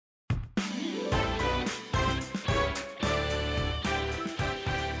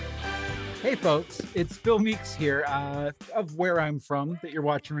Hey folks, it's Bill Meeks here of Where I'm From that you're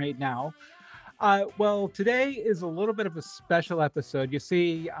watching right now. Well, today is a little bit of a special episode. You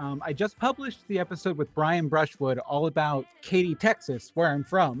see, I just published the episode with Brian Brushwood all about Katy, Texas, where I'm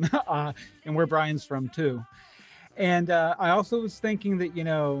from, and where Brian's from too. And I also was thinking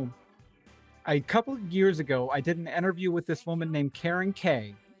that, a couple of years ago, I did an interview with this woman named Karen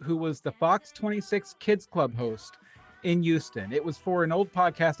Kay, who was the Fox 26 Kids Club host in Houston. It was for an old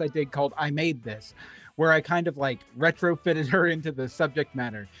podcast I did called I Made This, where I kind of like retrofitted her into the subject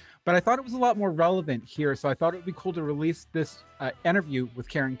matter. But I thought it was a lot more relevant here, so I thought it would be cool to release this interview with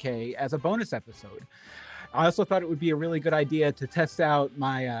Karen Kay as a bonus episode. I also thought it would be a really good idea to test out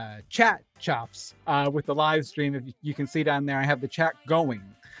my chat chops with the live stream. If you can see down there, I have the chat going.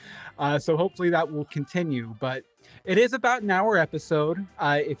 So hopefully that will continue. But it is about an hour episode.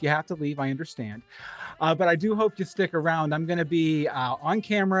 If you have to leave, I understand. But I do hope you stick around. I'm going to be on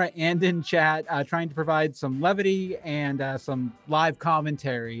camera and in chat, trying to provide some levity and some live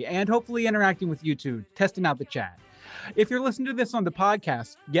commentary, and hopefully interacting with you two, testing out the chat. If you're listening to this on the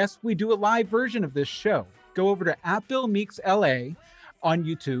podcast, yes, we do a live version of this show. Go over to @BillMeeksLA on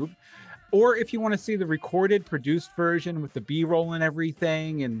YouTube. Or if you want to see the recorded, produced version with the B-roll and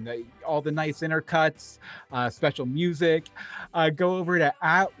everything and all the nice intercuts, special music, go over to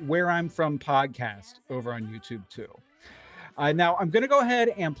 @WhereI'mFrom podcast over on YouTube too. Now, I'm going to go ahead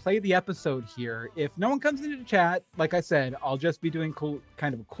and play the episode here. If no one comes into the chat, like I said, I'll just be doing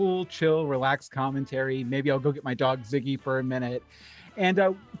kind of a cool, chill, relaxed commentary. Maybe I'll go get my dog Ziggy for a minute and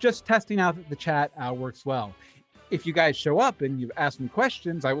just testing out that the chat works well. If you guys show up and you've asked me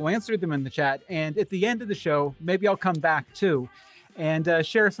questions, I will answer them in the chat. And at the end of the show, maybe I'll come back too and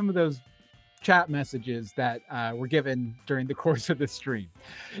share some of those chat messages that were given during the course of the stream.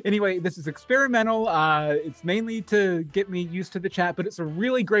 Anyway, this is experimental. It's mainly to get me used to the chat, but it's a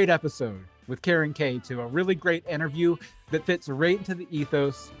really great episode with Karen Kay too. A really great interview that fits right into the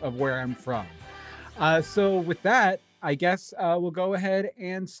ethos of where I'm from. So with that, I guess we'll go ahead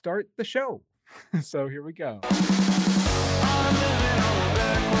and start the show. So here we go.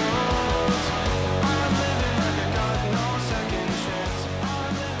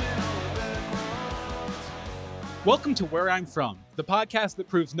 Welcome to Where I'm From, the podcast that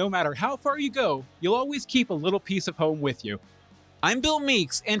proves no matter how far you go, you'll always keep a little piece of home with you. I'm Bill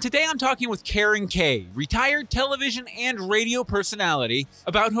Meeks, and today I'm talking with Karen Kay, retired television and radio personality,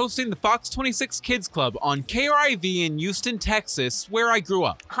 about hosting the Fox 26 Kids Club on KRIV in Houston, Texas, where I grew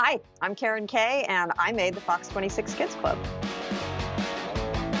up. Hi, I'm Karen Kay, and I made the Fox 26 Kids Club.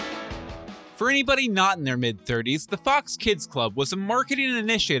 For anybody not in their mid-30s, the Fox Kids Club was a marketing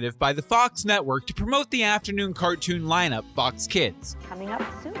initiative by the Fox Network to promote the afternoon cartoon lineup, Fox Kids. Coming up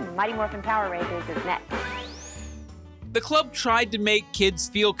soon, Mighty Morphin Power Rangers is next. The club tried to make kids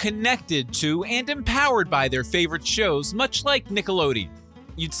feel connected to and empowered by their favorite shows, much like Nickelodeon.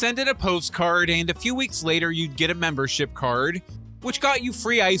 You'd send in a postcard, and a few weeks later you'd get a membership card, which got you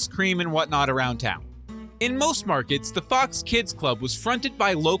free ice cream and whatnot around town. In most markets, the Fox Kids Club was fronted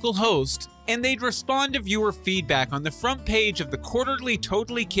by local hosts, and they'd respond to viewer feedback on the front page of the quarterly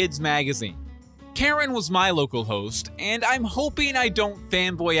Totally Kids magazine. Karen was my local host, and I'm hoping I don't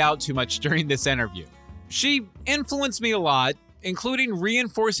fanboy out too much during this interview. She influenced me a lot, including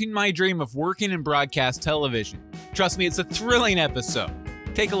reinforcing my dream of working in broadcast television. Trust me, it's a thrilling episode.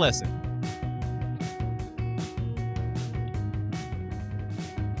 Take a listen.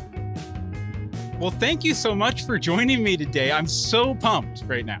 Well, thank you so much for joining me today. I'm so pumped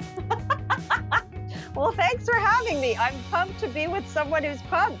right now. Well, thanks for having me. I'm pumped to be with someone who's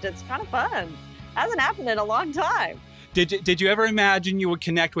pumped. It's kind of fun. Hasn't happened in a long time. Did you ever imagine you would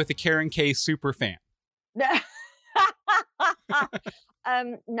connect with a Karen Kay super fan?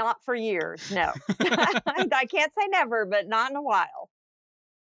 Not for years, no. I can't say never, but not in a while.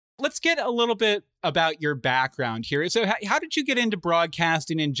 Let's get a little bit about your background here. So how did you get into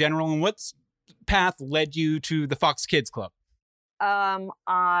broadcasting in general, and what path led you to the Fox Kids Club?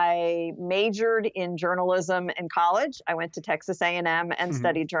 I majored in journalism in college. I went to Texas A&M and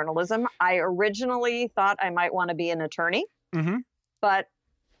studied journalism. I originally thought I might want to be an attorney, but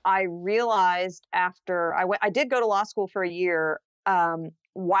I realized after I did go to law school for a year.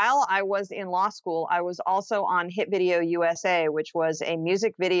 While I was in law school, I was also on Hit Video USA, which was a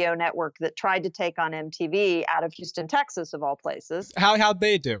music video network that tried to take on MTV out of Houston, Texas, of all places. How'd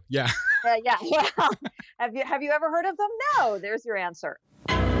they do? Yeah. Yeah. Have you ever heard of them? No. There's your answer.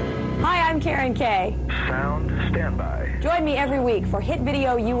 Hi, I'm Karen Kay. Sound standby. Join me every week for Hit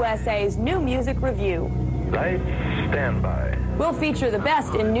Video USA's new music review. Lights standby. We'll feature the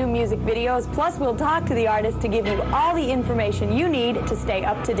best in new music videos, plus we'll talk to the artists to give you all the information you need to stay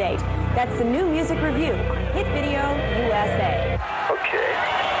up to date. That's the new music review on Hit Video USA. Okay,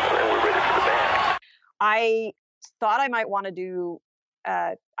 well, then we're ready for the band. I thought I might want to do,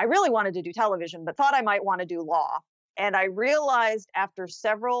 I really wanted to do television, but thought I might want to do law. And I realized after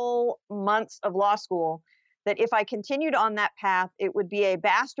several months of law school that if I continued on that path, it would be a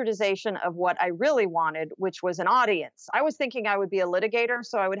bastardization of what I really wanted, which was an audience. I was thinking I would be a litigator,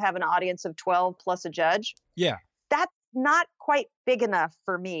 so I would have an audience of 12 plus a judge. Yeah. That's not quite big enough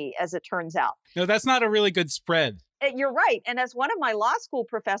for me, as it turns out. No, that's not a really good spread. You're right. And as one of my law school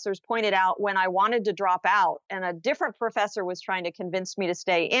professors pointed out when I wanted to drop out, and a different professor was trying to convince me to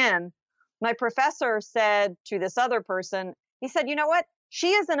stay in, my professor said to this other person, he said, you know what?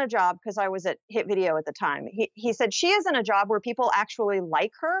 She is in a job, because I was at Hit Video at the time. He said, she is in a job where people actually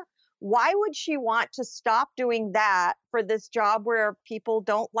like her. Why would she want to stop doing that for this job where people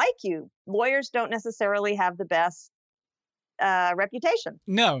don't like you? Lawyers don't necessarily have the best reputation.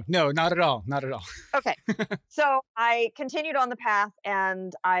 No, not at all. Not at all. Okay. So I continued on the path,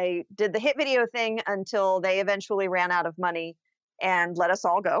 and I did the Hit Video thing until they eventually ran out of money and let us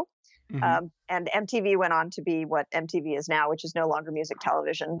all go. Mm-hmm. And MTV went on to be what MTV is now, which is no longer music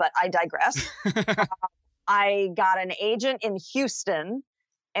television, but I digress. I got an agent in Houston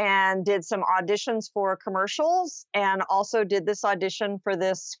and did some auditions for commercials, and also did this audition for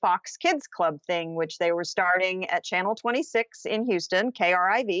this Fox Kids Club thing, which they were starting at Channel 26 in Houston,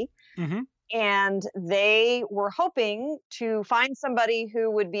 KRIV. Mm-hmm. And they were hoping to find somebody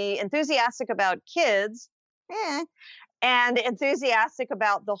who would be enthusiastic about kids, and enthusiastic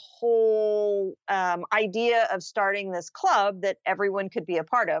about the whole idea of starting this club that everyone could be a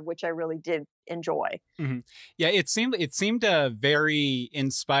part of, which I really did enjoy. Mm-hmm. Yeah, it seemed very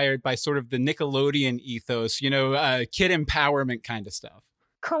inspired by sort of the Nickelodeon ethos, kid empowerment kind of stuff.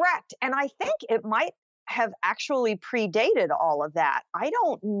 Correct. And I think it might have actually predated all of that. I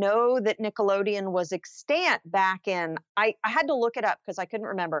don't know that Nickelodeon was extant back in, I had to look it up because I couldn't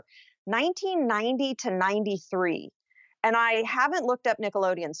remember, 1990 to 93. And I haven't looked up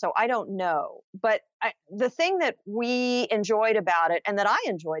Nickelodeon, so I don't know. But the thing that we enjoyed about it, and that I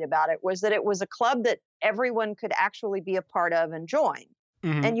enjoyed about it, was that it was a club that everyone could actually be a part of and join.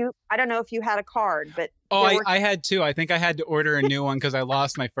 Mm-hmm. And I don't know if you had a card, but... I had two. I think I had to order a new one because I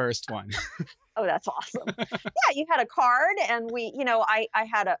lost my first one. Oh, that's awesome. Yeah, you had a card, and I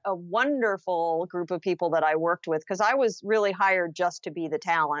had a wonderful group of people that I worked with, because I was really hired just to be the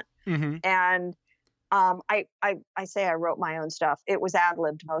talent. Mm-hmm. And I say I wrote my own stuff. It was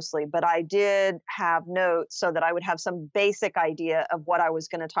ad-libbed mostly, but I did have notes so that I would have some basic idea of what I was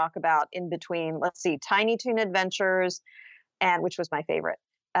going to talk about in between, let's see, Tiny Toon Adventures, and which was my favorite.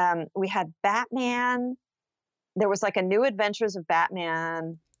 We had Batman. There was like a New Adventures of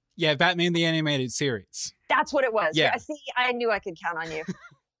Batman. Yeah, Batman the Animated Series. That's what it was. Yeah. See, I knew I could count on you.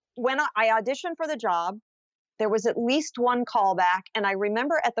 When I auditioned for the job, there was at least one callback. And I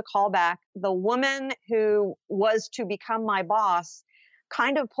remember at the callback, the woman who was to become my boss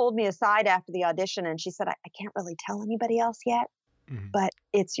kind of pulled me aside after the audition. And she said, I can't really tell anybody else yet, but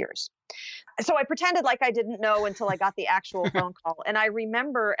it's yours. So I pretended like I didn't know until I got the actual phone call. And I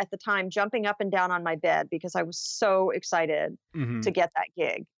remember at the time jumping up and down on my bed because I was so excited to get that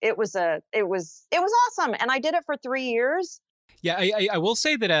gig. It was awesome. And I did it for 3 years. Yeah, I will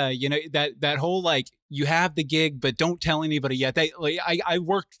say that that whole you have the gig but don't tell anybody yet. I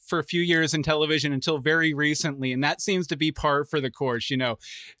worked for a few years in television until very recently, and that seems to be par for the course.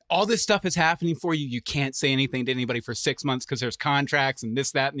 All this stuff is happening for you. You can't say anything to anybody for 6 months because there's contracts and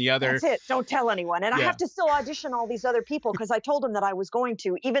this, that, and the other. That's it. Don't tell anyone. And I have to still audition all these other people because I told them that I was going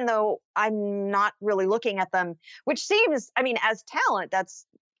to, even though I'm not really looking at them, which seems, as talent, that's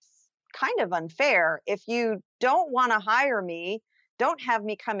kind of unfair. If you don't want to hire me, don't have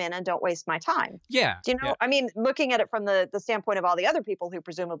me come in and don't waste my time. Yeah. Do you know? Yeah. Looking at it from the standpoint of all the other people who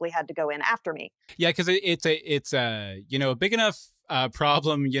presumably had to go in after me. Yeah, because it's a big enough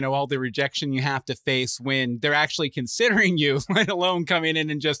problem, all the rejection you have to face when they're actually considering you, let alone coming in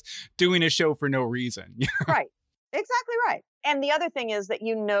and just doing a show for no reason. Right. Exactly right. And the other thing is that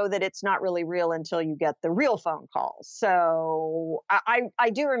that it's not really real until you get the real phone calls. So I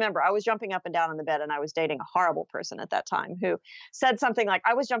do remember I was jumping up and down on the bed, and I was dating a horrible person at that time who said something like,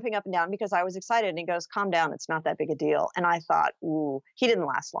 I was jumping up and down because I was excited. And he goes, calm down. It's not that big a deal. And I thought, ooh, he didn't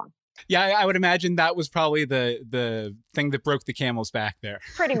last long. Yeah, I would imagine that was probably the thing that broke the camel's back there.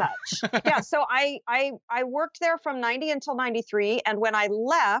 Pretty much. Yeah. So I worked there from 90 until 93. And when I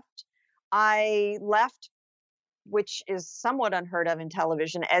left, which is somewhat unheard of in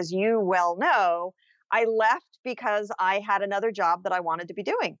television, as you well know, I left because I had another job that I wanted to be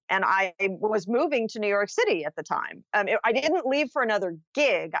doing. And I was moving to New York City at the time. I didn't leave for another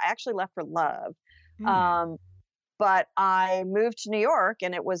gig. I actually left for love. But I moved to New York,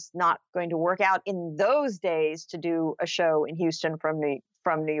 and it was not going to work out in those days to do a show in Houston from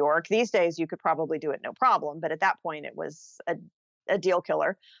New York. These days, you could probably do it no problem. But at that point, it was a deal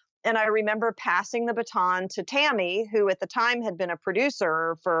killer. And I remember passing the baton to Tammy, who at the time had been a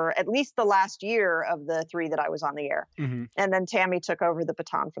producer for at least the last year of the 3 that I was on the air. And then Tammy took over the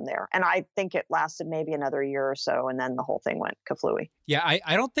baton from there. And I think it lasted maybe another year or so. And then the whole thing went kaflooey. Yeah,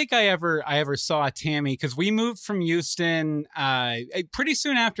 I don't think I ever saw Tammy, because we moved from Houston pretty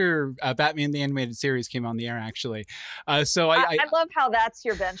soon after Batman the Animated Series came on the air, actually. So I love how that's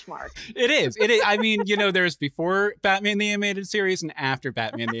your benchmark. It is. I mean, there's before Batman the Animated Series and after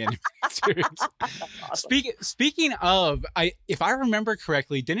Batman the Animated Series. Awesome. Speaking of, if I remember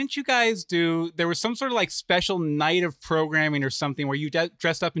correctly, didn't you guys there was some sort of like special night of programming or something where you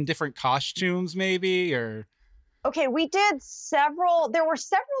dressed up in different costumes, maybe, or? Okay, we did there were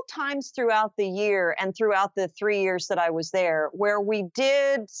several times throughout the year and throughout the 3 years that I was there where we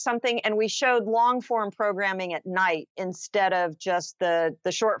did something and we showed long form programming at night instead of just the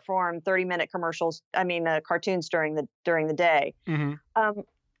short form 30-minute commercials. Cartoons during the day.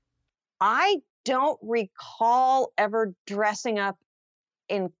 I don't recall ever dressing up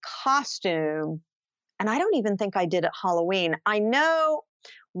in costume, and I don't even think I did at Halloween. I know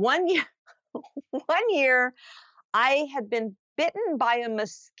one year I had been bitten by a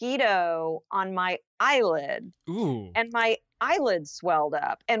mosquito on my eyelid. Ooh. And my eyelid swelled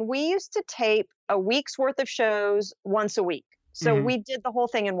up. And we used to tape a week's worth of shows once a week. So we did the whole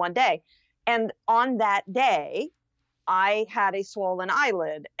thing in one day. And on that day, I had a swollen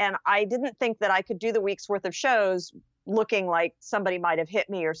eyelid. And I didn't think that I could do the week's worth of shows looking like somebody might have hit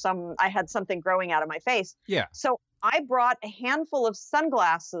me or I had something growing out of my face. Yeah. So I brought a handful of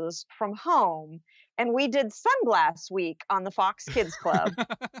sunglasses from home, and we did Sunglass Week on the Fox Kids Club.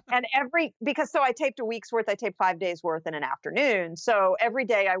 And so I taped a week's worth, I taped 5 days worth in an afternoon. So every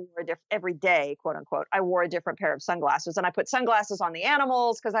day I wore every day, quote unquote, I wore a different pair of sunglasses, and I put sunglasses on the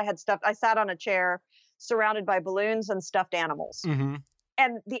animals because I sat on a chair surrounded by balloons and stuffed animals.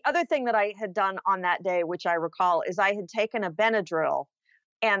 And the other thing that I had done on that day, which I recall, is I had taken a Benadryl.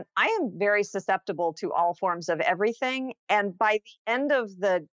 And I am very susceptible to all forms of everything. And by the end of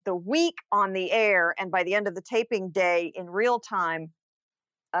the week on the air, and by the end of the taping day in real time,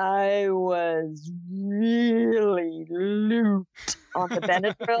 I was really looped on the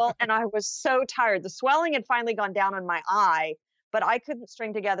Benadryl. And I was so tired. The swelling had finally gone down on my eye, but I couldn't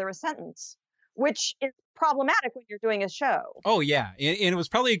string together a sentence, which is problematic when you're doing a show. Oh, yeah. And it was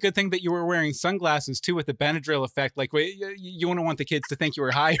probably a good thing that you were wearing sunglasses, too, with the Benadryl effect. Like, you wouldn't want the kids to think you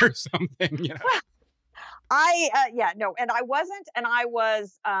were high or something, And I wasn't. And I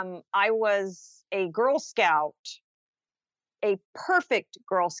was a Girl Scout, a perfect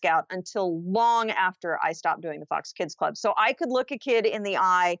Girl Scout, until long after I stopped doing the Fox Kids Club. So I could look a kid in the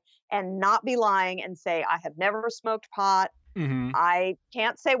eye and not be lying and say, I have never smoked pot. I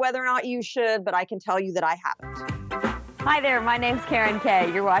can't say whether or not you should, but I can tell you that I haven't. Hi there, my name's Karen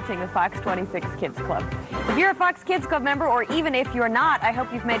Kay. You're watching the Fox 26 Kids Club. If you're a Fox Kids Club member, or even if you're not, I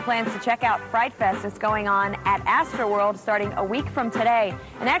hope you've made plans to check out Fright Fest. It's going on at Astroworld starting a week from today.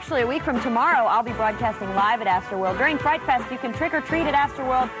 And actually, a week from tomorrow, I'll be broadcasting live at Astroworld. During Fright Fest, you can trick or treat at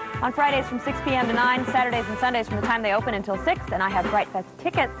Astroworld on Fridays from 6 p.m. to 9, Saturdays and Sundays from the time they open until 6. And I have Fright Fest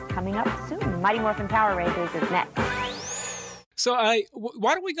tickets coming up soon. Mighty Morphin Power Rangers is next. So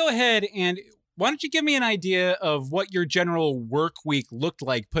why don't we go ahead and why don't you give me an idea of what your general work week looked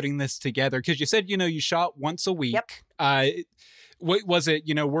like putting this together? Because you said, you shot once a week. Yep. What was it,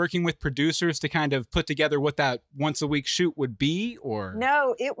 working with producers to kind of put together what that once a week shoot would be, or?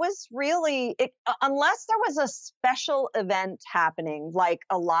 No, it was really, unless there was a special event happening, like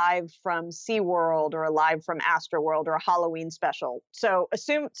a live from SeaWorld or a live from Astroworld or a Halloween special. So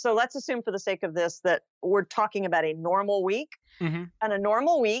let's assume for the sake of this that we're talking about a normal week. And a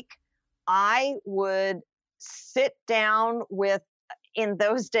normal week, I would sit down in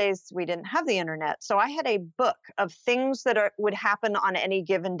those days, we didn't have the internet. So I had a book of things that would happen on any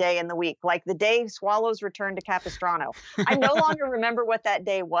given day in the week, like the day swallows returned to Capistrano. I no longer remember what that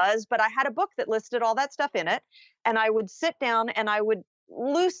day was, but I had a book that listed all that stuff in it. And I would sit down and I would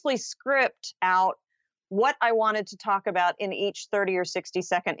loosely script out what I wanted to talk about in each 30 or 60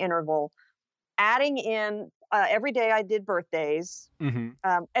 second interval, adding in every day I did birthdays.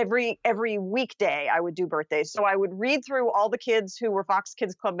 Every weekday I would do birthdays. So I would read through all the kids who were Fox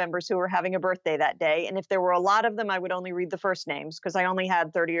Kids Club members who were having a birthday that day. And if there were a lot of them, I would only read the first names because I only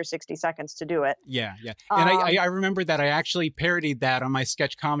had 30 or 60 seconds to do it. Yeah. And I remember that I actually parodied that on my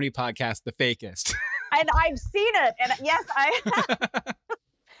sketch comedy podcast, The Fakest. And I've seen it. And yes,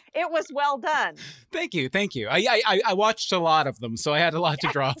 it was well done. Thank you. I watched a lot of them, so I had a lot to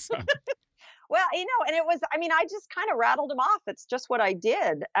draw from. Well, and it was, I just kind of rattled them off. It's just what I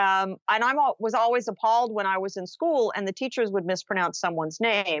did. And was always appalled when I was in school and the teachers would mispronounce someone's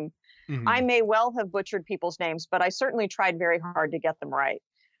name. I may well have butchered people's names, but I certainly tried very hard to get them right.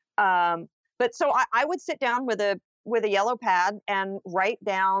 But so I would sit down with a yellow pad and write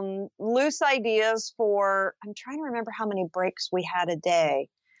down loose ideas for, I'm trying to remember how many breaks we had a day.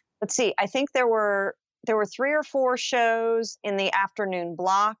 Let's see, I think there were 3 or 4 shows in the afternoon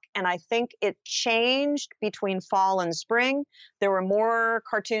block, and I think it changed between fall and spring. There were more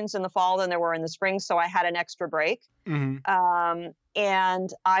cartoons in the fall than there were in the spring, so I had an extra break. And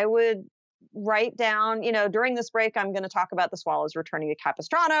I would write down, during this break, I'm going to talk about the Swallows returning to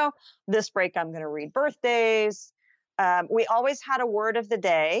Capistrano. This break, I'm going to read birthdays. We always had a word of the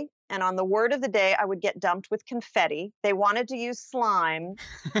day. And on the word of the day, I would get dumped with confetti. They wanted to use slime.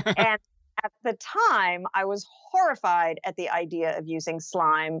 And at the time, I was horrified at the idea of using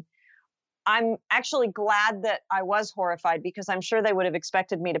slime. I'm actually glad that I was horrified because I'm sure they would have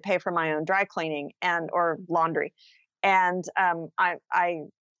expected me to pay for my own dry cleaning or laundry. And I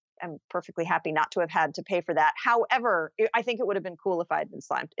am perfectly happy not to have had to pay for that. However, I think it would have been cool if I had been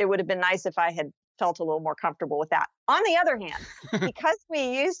slimed. It would have been nice if I had felt a little more comfortable with that. On the other hand, because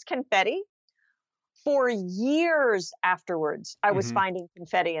we used confetti, for years afterwards, I was finding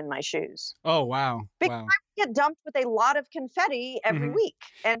confetti in my shoes. Oh, wow. Because I get dumped with a lot of confetti every week.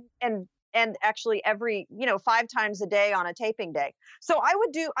 And actually every, 5 times a day on a taping day. So I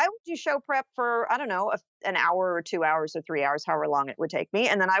would do show prep for, I don't know, an hour or 2 hours or 3 hours, however long it would take me.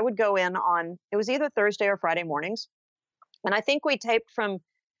 And then I would go in it was either Thursday or Friday mornings. And I think we taped from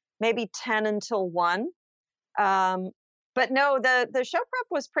maybe 10 until 1. But no, the show prep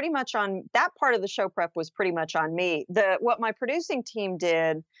was pretty much on, that part of the show prep was pretty much on me. What my producing team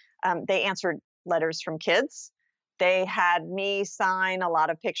did, they answered letters from kids. They had me sign a lot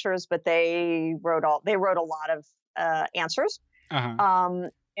of pictures, but they wrote a lot of answers.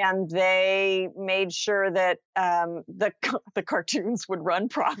 And they made sure that the cartoons would run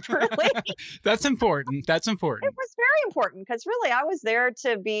properly. That's important. It was very important because really I was there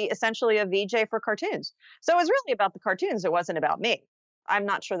to be essentially a VJ for cartoons. So it was really about the cartoons. It wasn't about me. I'm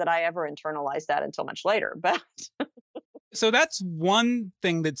not sure that I ever internalized that until much later, but. So that's one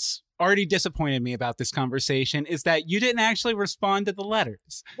thing that's already disappointed me about this conversation is that you didn't actually respond to the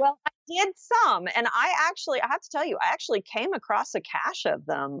letters. Well, I did some. And I have to tell you, I actually came across a cache of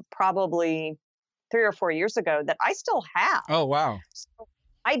them probably 3 or 4 years ago that I still have. Oh, wow. So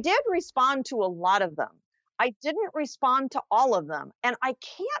I did respond to a lot of them. I didn't respond to all of them. And I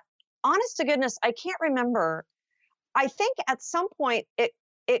can't, honest to goodness, I can't remember. I think at some point it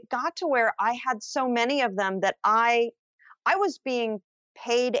got to where I had so many of them that I was being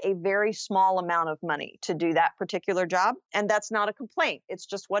paid a very small amount of money to do that particular job. And that's not a complaint. It's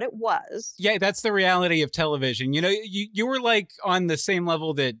just what it was. Yeah, that's the reality of television. You were like on the same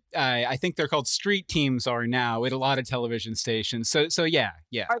level that I think they're called street teams are now at a lot of television stations. So yeah.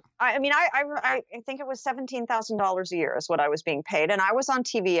 I think it was $17,000 a year is what I was being paid. And I was on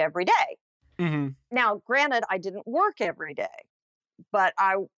TV every day. Now, granted, I didn't work every day, but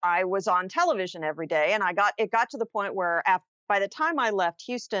I was on television every day. And it got to the point where by the time I left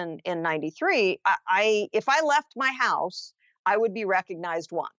Houston in 93, if I left my house, I would be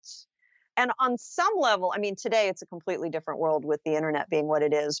recognized once. And on some level, today it's a completely different world with the internet being what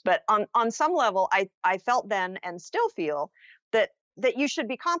it is. But on some level, I felt then and still feel that you should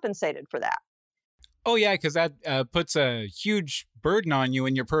be compensated for that. Oh, yeah, because that puts a huge burden on you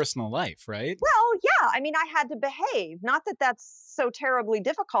in your personal life, right? Well, yeah. I had to behave. Not that that's so terribly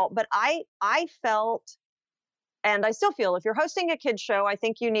difficult, but I felt, and I still feel, if you're hosting a kids show, I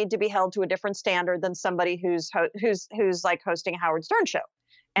think you need to be held to a different standard than somebody who's like hosting a Howard Stern show.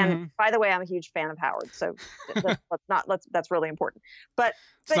 And by the way, I'm a huge fan of Howard, so that's really important. But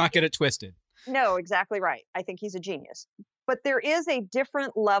let's not get it twisted. No, exactly right. I think he's a genius. But there is a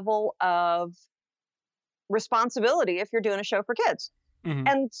different level of responsibility if you're doing a show for kids.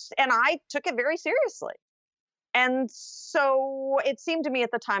 And I took it very seriously. And so it seemed to me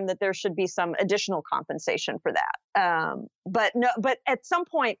at the time that there should be some additional compensation for that. But at some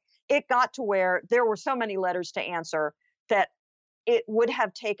point it got to where there were so many letters to answer that it would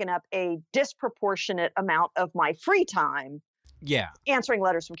have taken up a disproportionate amount of my free time Yeah. answering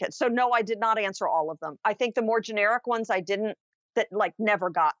letters from kids. So no, I did not answer all of them. I think the more generic ones I didn't, that like never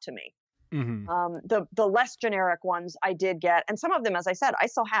got to me. The less generic ones I did get, and some of them, as I said, I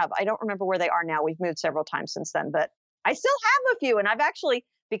still have. I don't remember where they are now. We've moved several times since then, but I still have a few, and I've actually,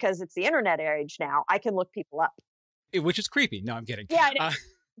 because it's the internet age now, I can look people up. Which is creepy. No, I'm kidding. Yeah,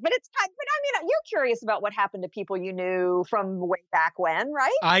 but it's kind. But I mean, you're curious about what happened to people you knew from way back when,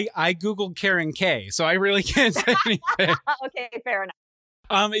 right? I googled Karen K, so I really can't say anything. Okay, fair enough.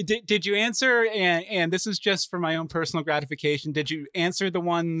 Did you answer, and this is just for my own personal gratification, did you answer the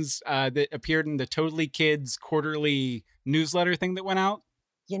ones that appeared in the Totally Kids quarterly newsletter thing that went out?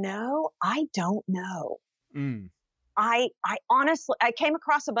 You know, I don't know. Mm. I honestly, I came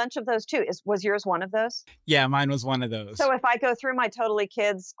across a bunch of those too. Was yours one of those? Yeah, mine was one of those. So if I go through my Totally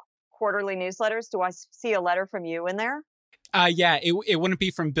Kids quarterly newsletters, do I see a letter from you in there? Yeah, it wouldn't be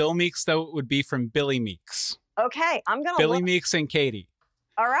from Bill Meeks, though. It would be from Billy Meeks. Okay, I'm going to Billy look. Meeks and Katie.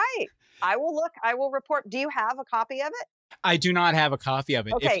 All right. I will look. I will report. Do you have a copy of it? I do not have a copy of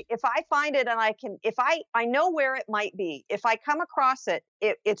it. Okay. If I find it and I know where it might be. If I come across it,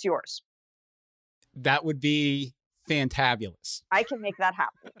 it's yours. That would be fantabulous. I can make that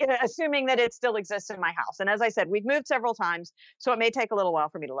happen, assuming that it still exists in my house. And as I said, we've moved several times, so it may take a little while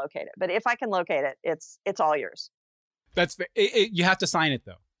for me to locate it. But if I can locate it, it's all yours. That's you have to sign it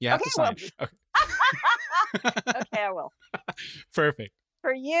though. You have to sign it. Okay. Okay, I will. Perfect.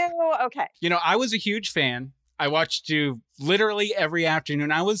 For you, okay. You know, I was a huge fan. I watched you literally every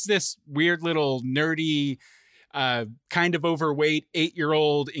afternoon. I was this weird little nerdy, kind of overweight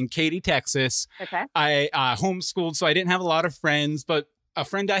 8-year-old in Katy, Texas. Okay. I homeschooled, so I didn't have a lot of friends, but a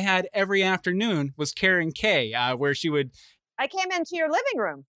friend I had every afternoon was Karen K, where she would... I came into your living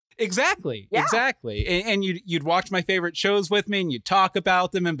room. Exactly. Yeah. Exactly. And you'd watch my favorite shows with me and you'd talk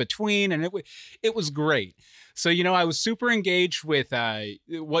about them in between. And it was great. So, you know, I was super engaged with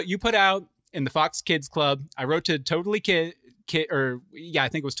what you put out in the Fox Kids Club. I wrote to Totally I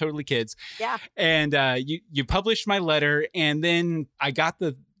think it was Totally Kids. Yeah. And you published my letter, and then I got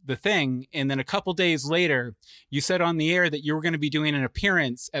the thing. And then a couple days later, you said on the air that you were going to be doing an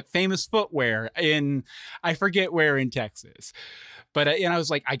appearance at Famous Footwear in, I forget where in Texas. But and I was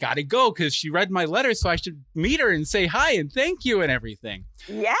like, I got to go because she read my letter, so I should meet her and say hi and thank you and everything.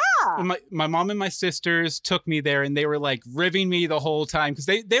 Yeah. And my mom and my sisters took me there, and they were like ribbing me the whole time because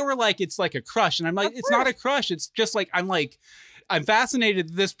they were like, it's like a crush. And I'm like, it's not a crush. It's just like, I'm fascinated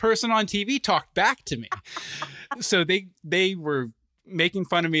that this person on TV talked back to me. So they were making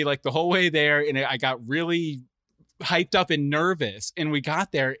fun of me like the whole way there. And I got really hyped up and nervous, and we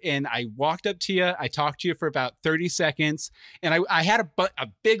got there, and I walked up to you. I talked to you for about 30 seconds, and I had a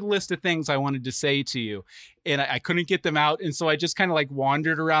big list of things I wanted to say to you, and I couldn't get them out. And so I just kind of like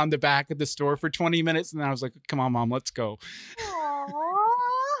wandered around the back of the store for 20 minutes, and then I was like, come on, Mom, let's go. Aww.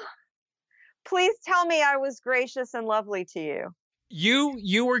 Please tell me I was gracious and lovely to you.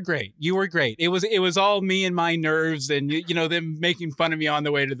 You were great. You were great. It was all me and my nerves, and you know, them making fun of me on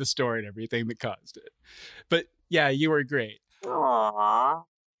the way to the store and everything that caused it. But yeah, you were great. Aww.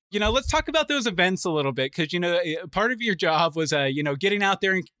 You know, let's talk about those events a little bit, because, you know, part of your job was, you know, getting out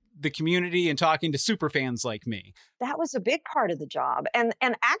there in the community and talking to super fans like me. That was a big part of the job. And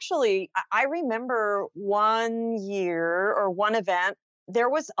actually, I remember one year or one event, there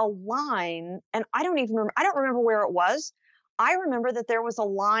was a line, and I don't remember where it was. I remember that there was a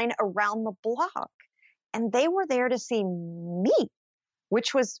line around the block, and they were there to see me,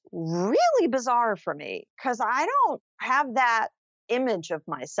 which was really bizarre for me because I don't have that image of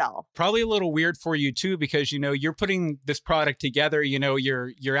myself. Probably a little weird for you too, because, you know, you're putting this product together, you know,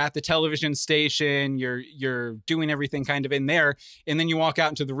 you're at the television station, you're doing everything kind of in there. And then you walk out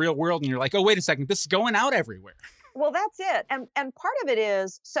into the real world and you're like, oh, wait a second, this is going out everywhere. Well, that's it. And part of it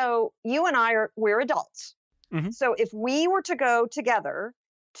is, so you and we're adults. Mm-hmm. So if we were to go together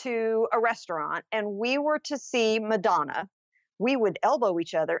to a restaurant and we were to see Madonna, we would elbow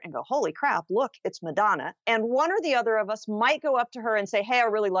each other and go, holy crap, look, it's Madonna. And one or the other of us might go up to her and say, hey, I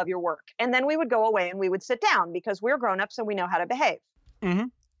really love your work. And then we would go away and we would sit down because we're grown-ups and we know how to behave. Mm-hmm.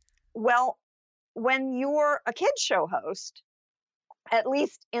 Well, when you're a kids show host, at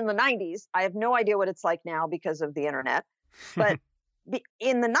least in the 90s, I have no idea what it's like now because of the internet, but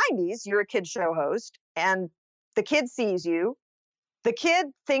in the 90s, you're a kids show host and the kid sees you. The kid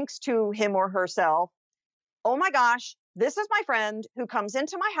thinks to him or herself, oh my gosh, this is my friend who comes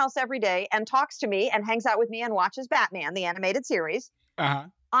into my house every day and talks to me and hangs out with me and watches Batman, the animated series. Uh-huh.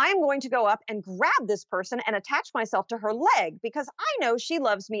 I'm going to go up and grab this person and attach myself to her leg because I know she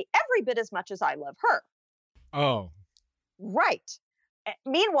loves me every bit as much as I love her. Oh. Right.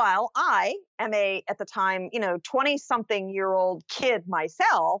 Meanwhile, I am at the time, 20-something-year-old kid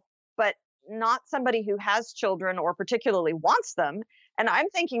myself, but not somebody who has children or particularly wants them. And I'm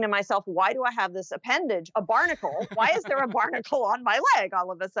thinking to myself, why do I have this appendage, a barnacle? Why is there a barnacle on my leg all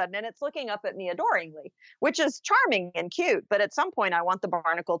of a sudden? And it's looking up at me adoringly, which is charming and cute. But at some point, I want the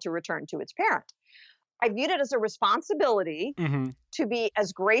barnacle to return to its parent. I viewed it as a responsibility to be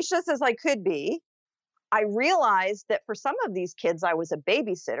as gracious as I could be. I realized that for some of these kids, I was a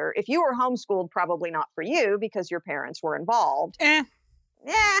babysitter. If you were homeschooled, probably not for you because your parents were involved.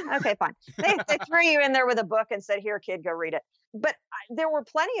 Yeah, okay, fine. They threw you in there with a book and said, here, kid, go read it. But there were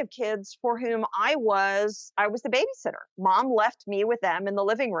plenty of kids for whom I was the babysitter. Mom left me with them in the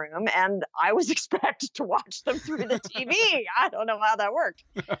living room, and I was expected to watch them through the TV. I don't know how that worked.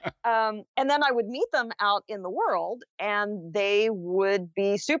 And then I would meet them out in the world, and they would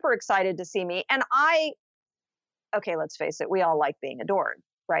be super excited to see me. And okay, let's face it, we all like being adored,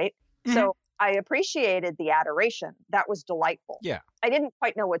 right? Mm-hmm. So I appreciated the adoration. That was delightful. Yeah. I didn't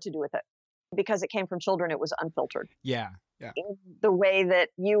quite know what to do with it because it came from children. It was unfiltered. Yeah. Yeah. In the way that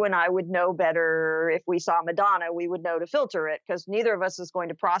you and I would know better if we saw Madonna, we would know to filter it because neither of us is going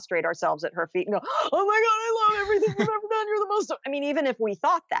to prostrate ourselves at her feet and go, oh my God, I love everything you've ever done. You're the most. I mean, even if we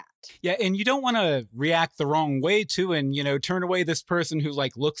thought that. Yeah. And you don't want to react the wrong way too and, turn away this person who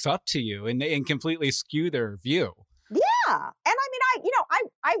like looks up to you and completely skew their view. Yeah. And I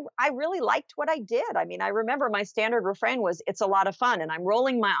mean, I really liked what I did. I mean, I remember my standard refrain was, it's a lot of fun. And I'm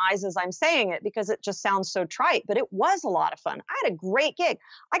rolling my eyes as I'm saying it because it just sounds so trite, but it was a lot of fun. I had a great gig.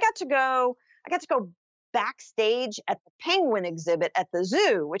 I got to go backstage at the penguin exhibit at the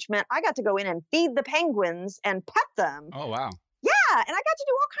zoo, which meant I got to go in and feed the penguins and pet them. Oh, wow. Yeah, and I got to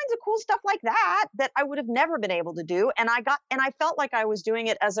do all kinds of cool stuff like that I would have never been able to do. And I felt like I was doing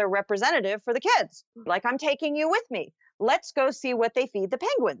it as a representative for the kids. Like, I'm taking you with me. Let's go see what they feed the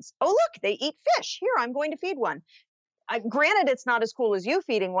penguins. Oh, look, they eat fish. Here, I'm going to feed one. Granted, it's not as cool as you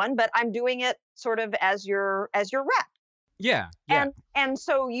feeding one, but I'm doing it sort of as your rep. Yeah. And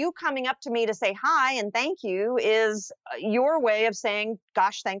so you coming up to me to say hi and thank you is your way of saying,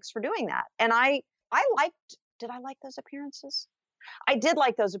 gosh, thanks for doing that. And did I like those appearances? I did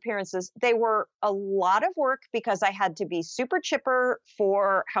like those appearances. They were a lot of work because I had to be super chipper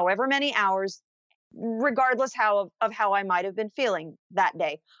for however many hours, regardless of how I might have been feeling that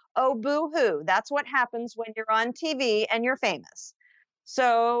day. Oh, boo-hoo. That's what happens when you're on TV and you're famous.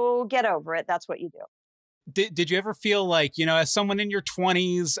 So get over it. That's what you do. Did you ever feel like, as someone in your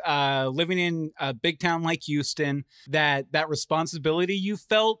 20s, living in a big town like Houston, that responsibility you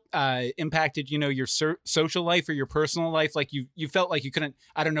felt impacted, your social life or your personal life? Like you felt like you couldn't,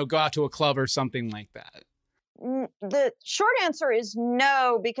 I don't know, go out to a club or something like that? The short answer is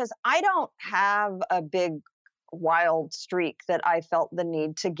no, because I don't have a big wild streak that I felt the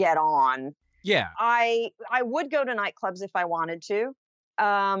need to get on. Yeah. I would go to nightclubs if I wanted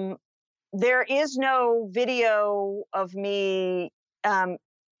to. There is no video of me,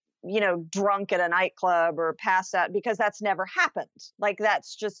 drunk at a nightclub or passed out because that's never happened. Like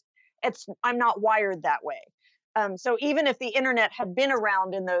I'm not wired that way. So even if the internet had been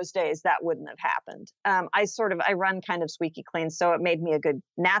around in those days, that wouldn't have happened. I run kind of squeaky clean. So it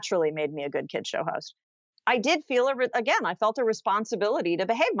naturally made me a good kid show host. I did feel I felt a responsibility to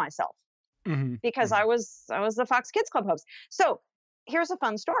behave myself because I was the Fox Kids Club host. So here's a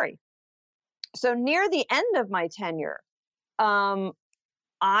fun story. So near the end of my tenure,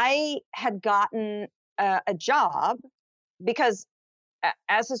 I had gotten a job because,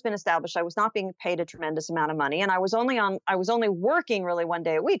 as has been established, I was not being paid a tremendous amount of money, and I was only working really one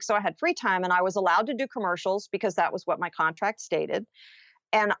day a week. So I had free time, and I was allowed to do commercials because that was what my contract stated.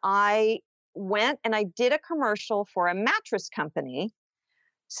 And I went and I did a commercial for a mattress company,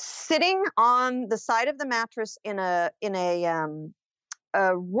 sitting on the side of the mattress in a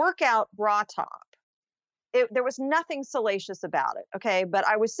workout bra top. There was nothing salacious about it, okay? But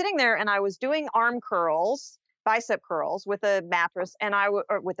I was sitting there and I was doing arm curls, bicep curls with a mattress, I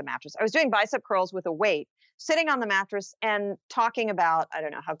was doing bicep curls with a weight, sitting on the mattress and talking about, I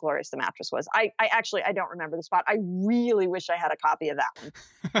don't know how glorious the mattress was. I don't remember the spot. I really wish I had a copy of that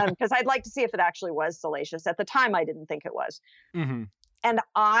one because I'd like to see if it actually was salacious. At the time, I didn't think it was. Mm-hmm. And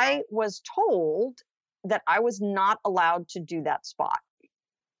I was told that I was not allowed to do that spot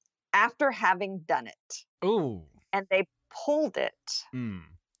after having done it. Ooh. And they pulled it.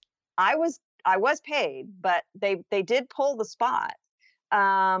 I was paid, but they did pull the spot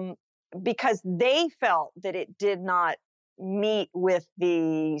because they felt that it did not meet with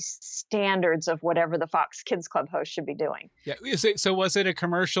the standards of whatever the Fox Kids Club host should be doing. Yeah. So was it a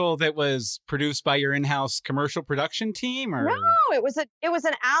commercial that was produced by your in-house commercial production team, or? No, it was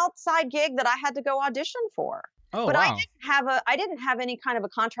an outside gig that I had to go audition for. Oh, but wow. I didn't have any kind of a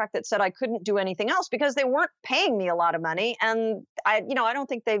contract that said I couldn't do anything else, because they weren't paying me a lot of money. And I don't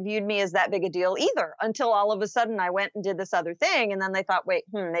think they viewed me as that big a deal either, until all of a sudden I went and did this other thing. And then they thought, wait,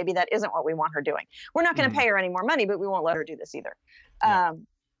 maybe that isn't what we want her doing. We're not going to pay her any more money, but we won't let her do this either. Yeah.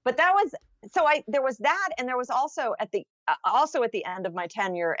 But that was, there was that. And there was also at the end of my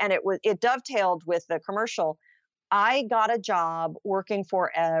tenure, and it dovetailed with the commercial. I got a job working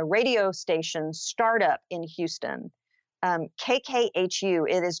for a radio station startup in Houston, KKHU.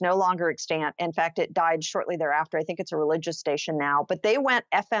 It is no longer extant. In fact, it died shortly thereafter. I think it's a religious station now, but they went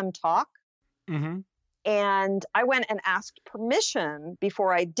FM talk. Mm-hmm. And I went and asked permission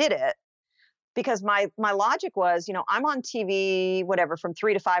before I did it, because my logic was, I'm on TV, whatever, from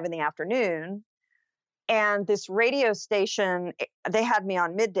 3 to 5 in the afternoon. And this radio station, they had me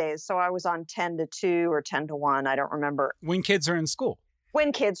on middays. So I was on 10 to 2 or 10 to 1. I don't remember. When kids are in school.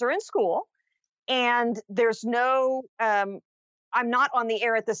 When kids are in school. And there's no, I'm not on the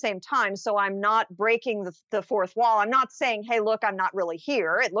air at the same time. So I'm not breaking the fourth wall. I'm not saying, hey, look, I'm not really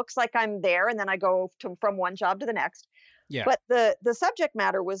here. It looks like I'm there. And then I go from one job to the next. Yeah. But the subject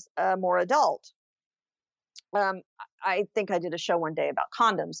matter was more adult. I think I did a show one day about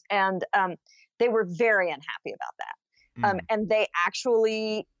condoms. And they were very unhappy about that. And they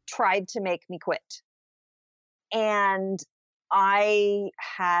actually tried to make me quit. And I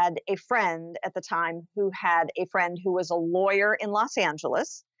had a friend at the time who had a friend who was a lawyer in Los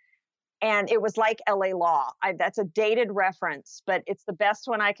Angeles. And it was like LA Law. That's a dated reference, but it's the best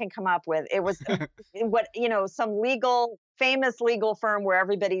one I can come up with. It was some famous legal firm where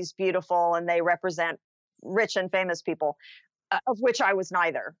everybody's beautiful and they represent rich and famous people. Of which I was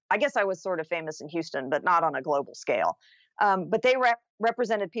neither. I guess I was sort of famous in Houston, but not on a global scale. But they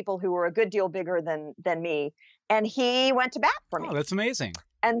represented people who were a good deal bigger than me. And he went to bat for me. Oh, that's amazing.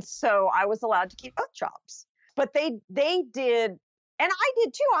 And so I was allowed to keep both jobs. But they did, and I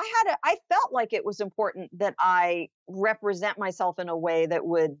did too. I felt like it was important that I represent myself in a way that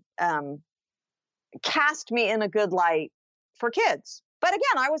would cast me in a good light for kids. But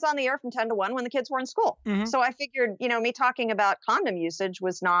again, I was on the air from 10 to 1 when the kids were in school. Mm-hmm. So I figured, me talking about condom usage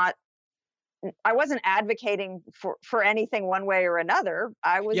I wasn't advocating for anything one way or another.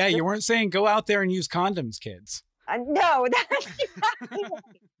 You weren't saying go out there and use condoms, kids. No, that's exactly right.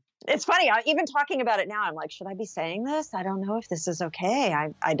 It's funny. Even talking about it now, I'm like, should I be saying this? I don't know if this is okay.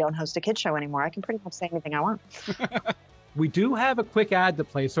 I don't host a kid show anymore. I can pretty much say anything I want. We do have a quick ad to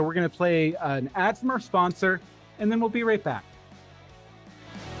play. So we're going to play an ad from our sponsor, and then we'll be right back.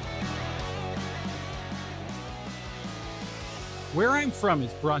 Where I'm From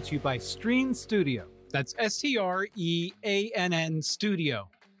is brought to you by Stream Studio. That's STREANN Studio,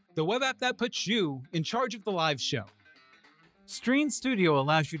 the web app that puts you in charge of the live show. Stream Studio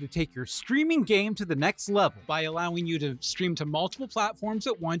allows you to take your streaming game to the next level by allowing you to stream to multiple platforms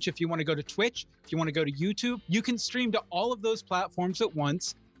at once. If you want to go to Twitch, if you want to go to YouTube, you can stream to all of those platforms at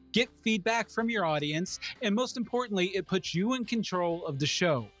once, get feedback from your audience, and most importantly, it puts you in control of the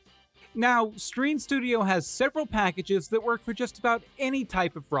show. Now, Stream Studio has several packages that work for just about any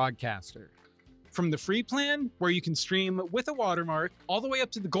type of broadcaster. From the free plan, where you can stream with a watermark, all the way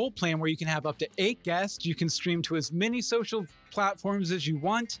up to the gold plan, where you can have up to 8 guests. You can stream to as many social platforms as you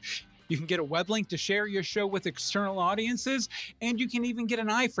want. You can get a web link to share your show with external audiences, and you can even get an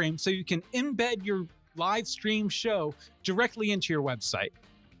iframe so you can embed your live stream show directly into your website.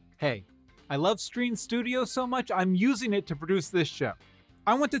 Hey, I love Stream Studio so much, I'm using it to produce this show.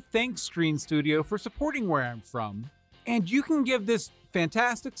 I want to thank Stream Studio for supporting Where I'm From, and you can give this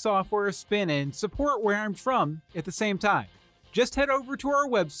fantastic software a spin and support Where I'm From at the same time. Just head over to our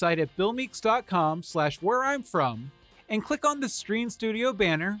website at billmeeks.com/whereimfrom and click on the Stream Studio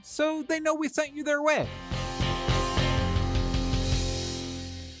banner so they know we sent you their way.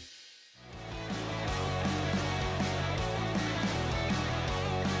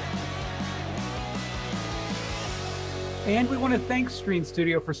 And we want to thank Stream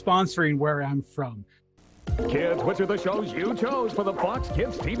Studio for sponsoring Where I'm From. Kids, which are the shows you chose for the Fox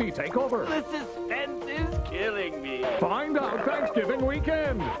Kids TV Takeover? The suspense is killing me. Find out Thanksgiving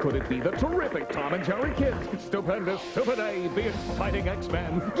weekend. Could it be the terrific Tom and Jerry Kids, Stupendous Super Dave, the exciting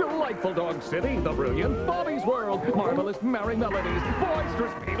X-Men, Delightful Dog City, the brilliant Bobby's World, Marvelous Merry Melodies,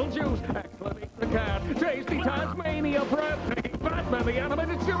 Boisterous Beetlejuice, Excellent the Cat, Tasty Tasmania, Breathtaking Batman the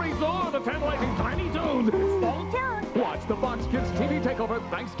Animated Series, or the tantalizing Tiny Toons? Stay tuned. Watch the Fox Kids TV Takeover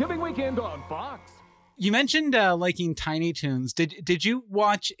Thanksgiving weekend on Fox. You mentioned liking Tiny Toons. Did you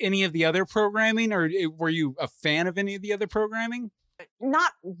watch any of the other programming, or were you a fan of any of the other programming?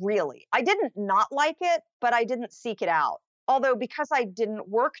 Not really. I didn't not like it, but I didn't seek it out. Although because I didn't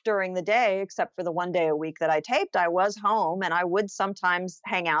work during the day, except for the one day a week that I taped, I was home and I would sometimes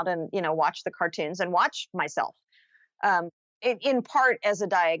hang out and, watch the cartoons and watch myself. In part as a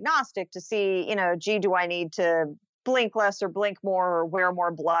diagnostic to see, gee, do I need to blink less or blink more or wear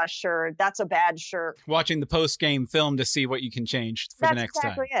more blush or that's a bad shirt. Watching the post-game film to see what you can change for the next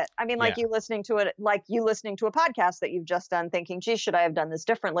time. That's exactly it. I mean, like you listening to a podcast that you've just done thinking, gee, should I have done this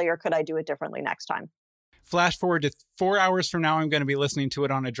differently or could I do it differently next time? Flash forward to 4 hours from now, I'm going to be listening to it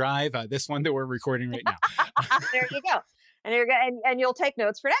on a drive. This one that we're recording right now. There you go. And you'll take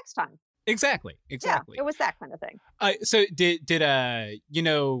notes for next time. Exactly. Yeah, it was that kind of thing. So did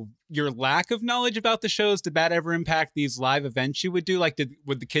your lack of knowledge about the shows, did that ever impact these live events you would do? Like,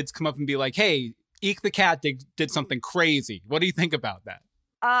 would the kids come up and be like, hey, Eek the Cat did something crazy. What do you think about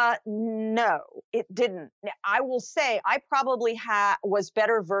that? No, it didn't. I will say I probably was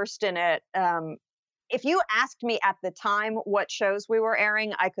better versed in it. If you asked me at the time what shows we were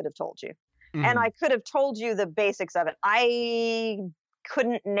airing, I could have told you. Mm-hmm. And I could have told you the basics of it. I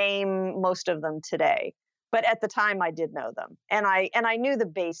couldn't name most of them today, but at the time I did know them. And I knew the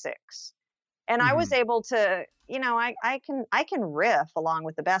basics. And I was able to, I can riff along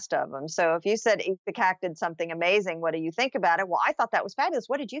with the best of them. So if you said Eek the Cat did something amazing, what do you think about it? Well, I thought that was fabulous.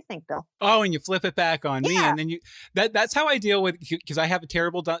 What did you think, Bill? Oh, and you flip it back on me. And then that's how I deal with, because I have a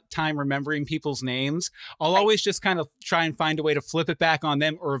terrible time remembering people's names. I'll always just kind of try and find a way to flip it back on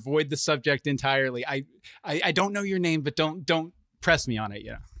them or avoid the subject entirely. I don't know your name, but don't press me on it.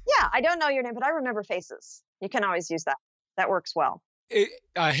 Yeah, I don't know your name, but I remember faces. You can always use that. That works well.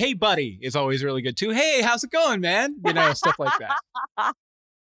 Hey, buddy is always really good too. Hey, how's it going, man? Stuff like that.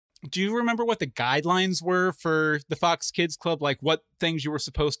 Do you remember what the guidelines were for the Fox Kids Club? Like what things you were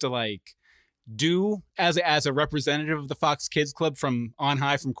supposed to do as a representative of the Fox Kids Club from on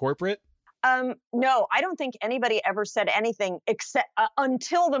high from corporate? No, I don't think anybody ever said anything except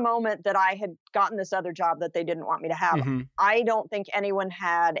until the moment that I had gotten this other job that they didn't want me to have. Mm-hmm. I don't think anyone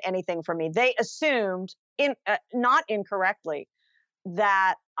had anything for me. They assumed, not incorrectly,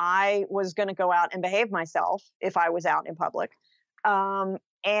 that I was going to go out and behave myself if I was out in public.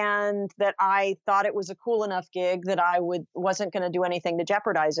 And that I thought it was a cool enough gig that I wasn't going to do anything to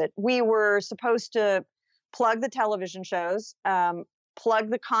jeopardize it. We were supposed to plug the television shows,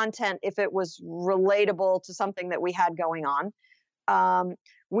 plug the content if it was relatable to something that we had going on.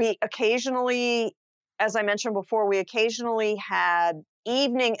 We occasionally, as I mentioned before, had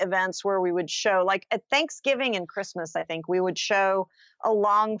evening events where we would show, like at Thanksgiving and Christmas, I think we would show a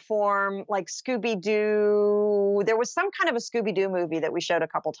long form, like Scooby-Doo. There was some kind of a Scooby-Doo movie that we showed a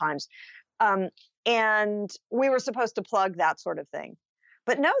couple times. And we were supposed to plug that sort of thing.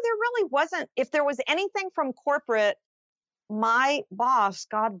 But no, there really wasn't. If there was anything from corporate, my boss,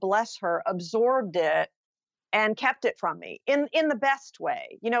 God bless her, absorbed it and kept it from me in the best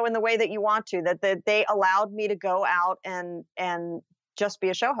way, in the way that you want to, that they allowed me to go out and just be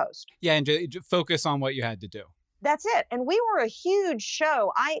a show host. Yeah, and focus on what you had to do. That's it. And we were a huge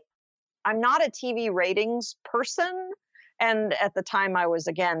show. I'm not a TV ratings person. And at the time I was,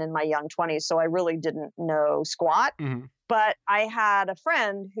 again, in my young 20s, so I really didn't know squat. Mm-hmm. But I had a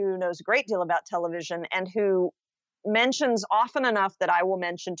friend who knows a great deal about television and who mentions often enough that I will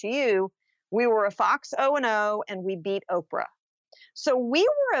mention to you, we were a Fox O&O and we beat Oprah. So we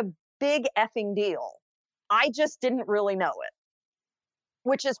were a big effing deal. I just didn't really know it,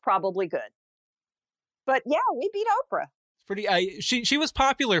 which is probably good. But yeah, we beat Oprah. It's pretty. She was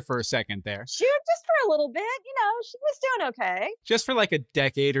popular for a second there. She was just for a little bit, she was doing okay. Just for like a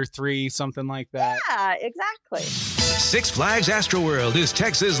decade or three, something like that. Yeah, exactly. Six Flags Astroworld is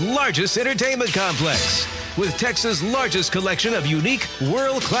Texas' largest entertainment complex, with Texas' largest collection of unique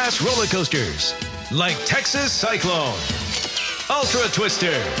world-class roller coasters, like Texas Cyclone, Ultra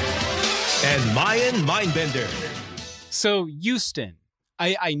Twister, and Mayan Mindbender. So, Houston,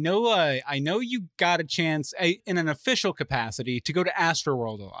 I know you got a chance in an official capacity to go to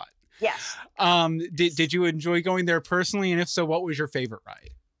Astroworld a lot. Yes. Did you enjoy going there personally? And if so, what was your favorite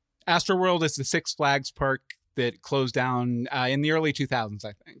ride? Astroworld is the Six Flags park that closed down in the early 2000s,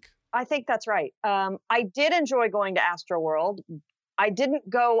 I think. I think that's right. I did enjoy going to Astroworld. I didn't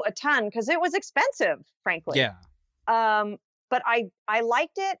go a ton because it was expensive, frankly. Yeah. But I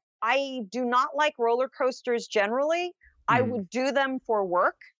liked it. I do not like roller coasters generally. I would do them for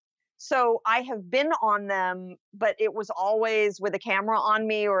work. So I have been on them, but it was always with a camera on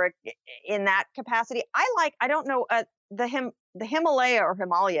me or in that capacity. I don't know, the Himalaya or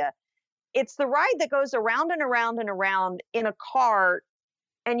Himalaya it's the ride that goes around and around and around in a cart,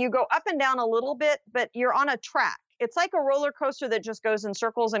 and you go up and down a little bit, but you're on a track. It's like a roller coaster that just goes in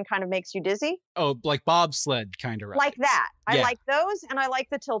circles and kind of makes you dizzy. Oh, like bobsled kind of rides. Like that. Yeah. I like those, and I like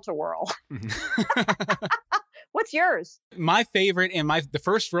the tilt-a-whirl. What's yours? My favorite and the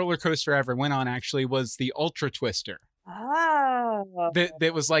first roller coaster I ever went on actually was the Ultra Twister. Oh.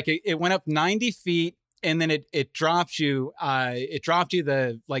 That was like, it went up 90 feet and then it dropped you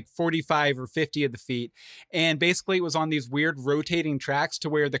the like 45 or 50 of the feet. And basically it was on these weird rotating tracks to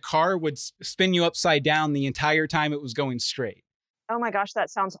where the car would spin you upside down the entire time it was going straight. Oh my gosh, that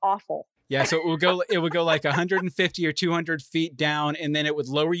sounds awful. Yeah, so it would go like 150 or 200 feet down, and then it would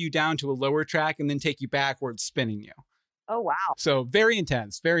lower you down to a lower track and then take you backwards, spinning you. Oh wow. So very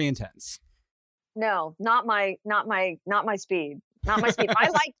intense, very intense. No, not my speed. Not my speed.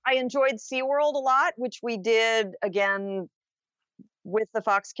 I enjoyed SeaWorld a lot, which we did again with the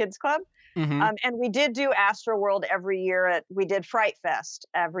Fox Kids Club. Mm-hmm. And we did do Astroworld every year we did Fright Fest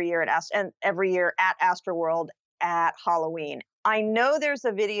every year at Astroworld at Halloween. I know there's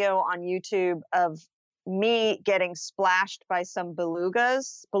a video on YouTube of me getting splashed by some beluga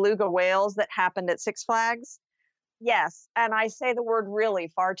whales that happened at Six Flags. Yes, and I say the word really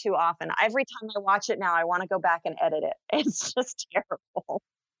far too often. Every time I watch it now, I want to go back and edit it. It's just terrible.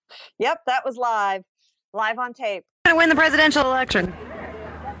 Yep, that was live on tape. Going to win the presidential election.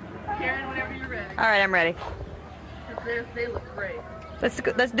 Karen, whenever you're ready. All right, I'm ready. They look great.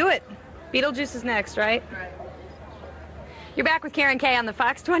 Let's do it. Beetlejuice is next, right? Right. You're back with Karen Kay on the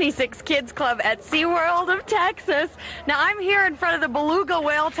Fox 26 Kids Club at SeaWorld of Texas. Now, I'm here in front of the beluga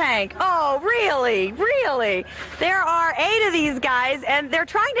whale tank. Oh, really? Really? There are 8 of these guys, and they're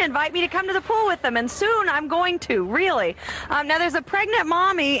trying to invite me to come to the pool with them, and soon I'm going to, really. Now, there's a pregnant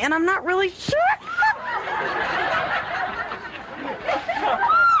mommy, and I'm not really sure.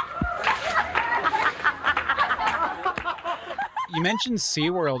 You mentioned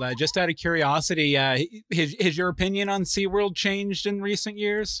SeaWorld. Just out of curiosity, has your opinion on SeaWorld changed in recent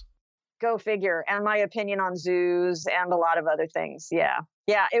years? Go figure. And my opinion on zoos and a lot of other things. Yeah.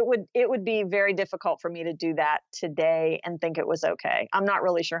 Yeah, it would be very difficult for me to do that today and think it was okay. I'm not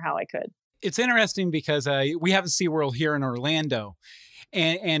really sure how I could. It's interesting because we have a SeaWorld here in Orlando.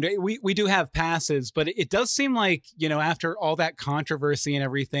 And we do have passes, but it does seem like, after all that controversy and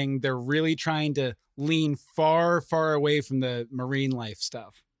everything, they're really trying to lean far, far away from the marine life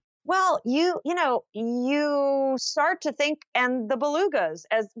stuff. Well, you start to think, and the belugas,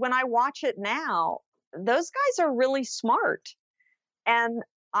 as when I watch it now, those guys are really smart. And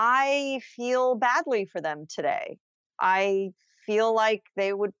I feel badly for them today. I feel like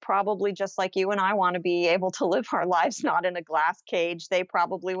they would probably, just like you and I, want to be able to live our lives not in a glass cage. They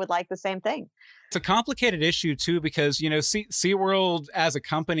probably would like the same thing. It's a complicated issue, too, because, SeaWorld as a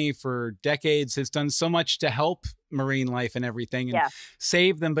company for decades has done so much to help marine life and everything and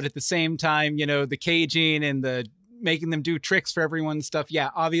save them. But at the same time, the caging and the making them do tricks for everyone and stuff.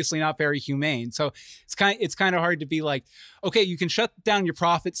 Yeah, obviously not very humane. So it's kind of hard to be like, okay, you can shut down your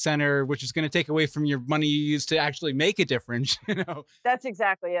profit center, which is going to take away from your money you use to actually make a difference. That's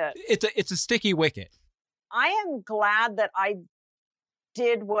exactly it. It's a sticky wicket. I am glad that I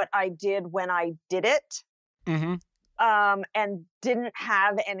did what I did when I did it. Mm-hmm. And didn't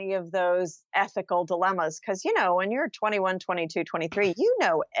have any of those ethical dilemmas. Because, when you're 21, 22, 23, you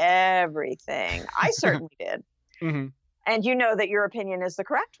know everything. I certainly did. Mm-hmm. And you know that your opinion is the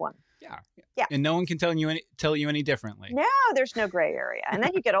correct one. Yeah. And no one can tell you any differently. No, there's no gray area. And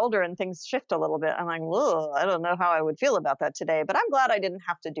then you get older and things shift a little bit. I'm like, whoa, I don't know how I would feel about that today. But I'm glad I didn't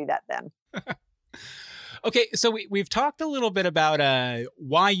have to do that then. Okay, so we've talked a little bit about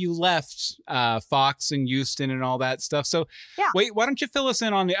why you left Fox and Houston and all that stuff. So wait, why don't you fill us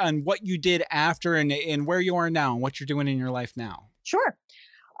in on what you did after and where you are now and what you're doing in your life now? Sure.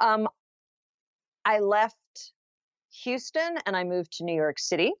 I left Houston and I moved to New York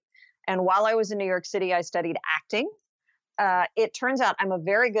City. And while I was in New York City, I studied acting. It turns out I'm a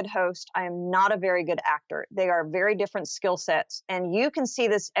very good host. I am not a very good actor. They are very different skill sets. And you can see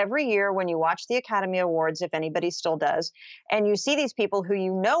this every year when you watch the Academy Awards, if anybody still does. And you see these people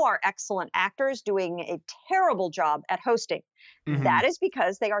who are excellent actors doing a terrible job at hosting. Mm-hmm. That is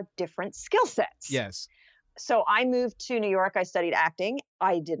because they are different skill sets. Yes. So I moved to New York. I studied acting.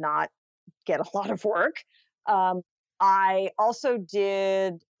 I did not get a lot of work. I also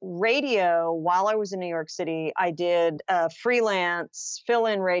did radio while I was in New York City. I did freelance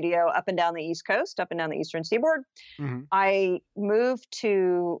fill-in radio up and down the East Coast, up and down the Eastern Seaboard. Mm-hmm. I moved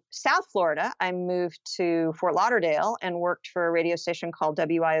to South Florida. I moved to Fort Lauderdale and worked for a radio station called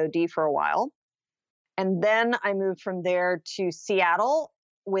WIOD for a while. And then I moved from there to Seattle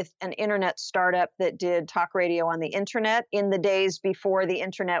with an internet startup that did talk radio on the internet in the days before the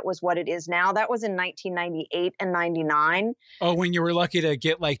internet was what it is now. That was in 1998 and 99. Oh, when you were lucky to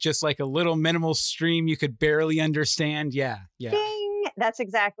get like just like a little minimal stream you could barely understand. Yeah. Yeah. Ding! That's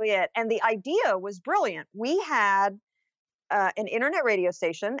exactly it. And the idea was brilliant. We had an internet radio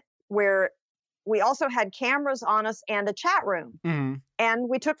station where we also had cameras on us and a chat room. Mm-hmm. And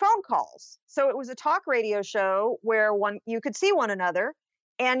we took phone calls. So it was a talk radio show where you could see one another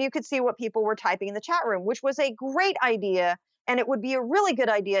and you could see what people were typing in the chat room, which was a great idea. And it would be a really good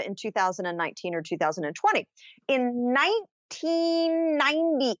idea in 2019 or 2020. In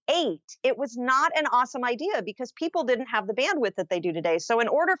 1998, it was not an awesome idea because people didn't have the bandwidth that they do today. So in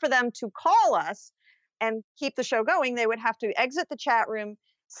order for them to call us and keep the show going, they would have to exit the chat room,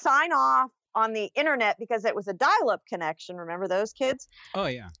 sign off on the internet because it was a dial-up connection. Remember those kids? Oh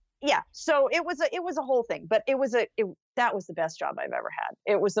yeah. Yeah. So it was a whole thing, but that was the best job I've ever had.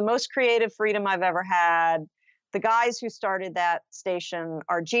 It was the most creative freedom I've ever had. The guys who started that station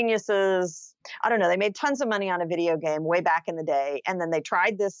are geniuses. I don't know. They made tons of money on a video game way back in the day. And then they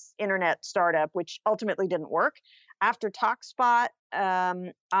tried this internet startup, which ultimately didn't work. After TalkSpot,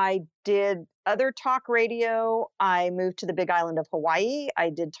 I did other talk radio. I moved to the Big Island of Hawaii. I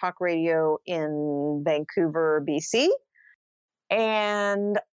did talk radio in Vancouver, BC.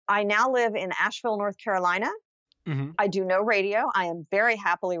 And I now live in Asheville, North Carolina. Mm-hmm. I do no radio. I am very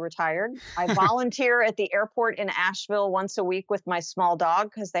happily retired. I volunteer at the airport in Asheville once a week with my small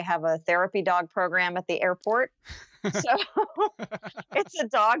dog because they have a therapy dog program at the airport. So it's a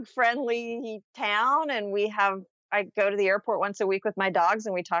dog-friendly town, and I go to the airport once a week with my dogs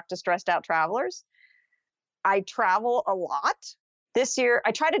and we talk to stressed out travelers. I travel a lot. This year,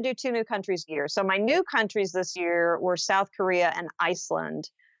 I try to do 2 new countries a year. So my new countries this year were South Korea and Iceland.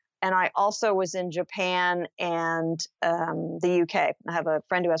 And I also was in Japan and the UK. I have a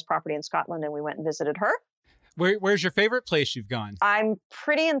friend who has property in Scotland and we went and visited her. Where's your favorite place you've gone? I'm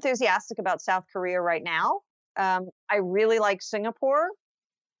pretty enthusiastic about South Korea right now. I really like Singapore.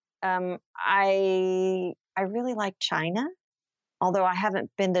 I really like China, although I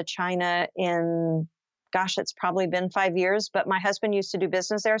haven't been to China in, gosh, it's probably been 5 years, but my husband used to do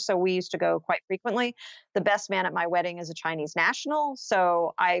business there, so we used to go quite frequently. The best man at my wedding is a Chinese national,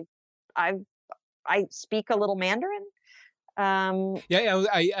 so I speak a little Mandarin. Yeah,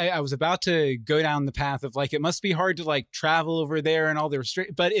 I was about to go down the path of like, it must be hard to like travel over there and all the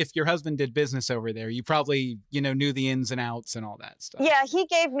but if your husband did business over there, you probably, knew the ins and outs and all that stuff. Yeah, he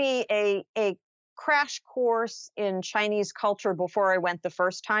gave me a crash course in Chinese culture before I went the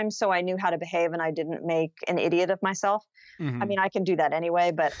first time, so I knew how to behave and I didn't make an idiot of myself. Mm-hmm. I mean, I can do that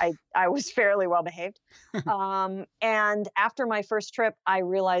anyway, but I was fairly well behaved. And after my first trip, I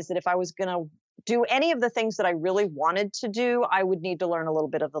realized that if I was going to do any of the things that I really wanted to do, I would need to learn a little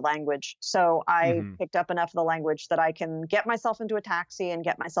bit of the language. So I picked up enough of the language that I can get myself into a taxi and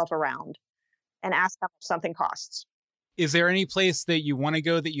get myself around and ask how much something costs. Is there any place that you want to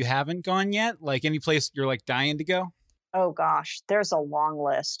go that you haven't gone yet? Like any place you're like dying to go? Oh gosh, there's a long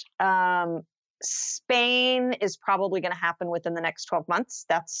list. Spain is probably going to happen within the next 12 months.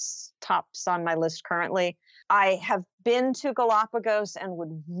 That's tops on my list currently. I have been to Galapagos and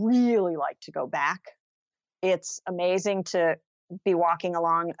would really like to go back. It's amazing to be walking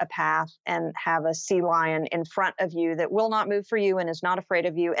along a path and have a sea lion in front of you that will not move for you and is not afraid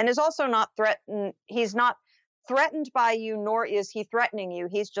of you and is also not threatened. He's not threatened by you, nor is he threatening you.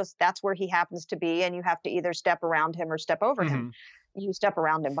 He's just, that's where he happens to be. And you have to either step around him or step over him. You step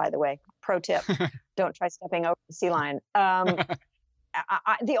around him, by the way. Pro tip, don't try stepping over the sea lion. I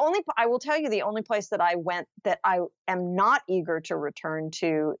will tell you, the only place that I went that I am not eager to return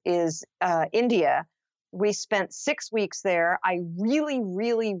to is India. We spent 6 weeks there. I really,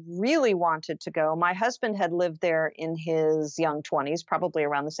 really, really wanted to go. My husband had lived there in his young 20s, probably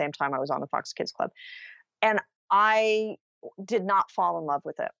around the same time I was on the Fox Kids Club. And I did not fall in love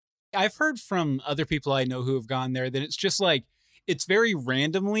with it. I've heard from other people I know who have gone there that it's just like, it's very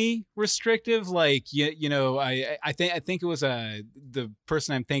randomly restrictive. Like, I think it was the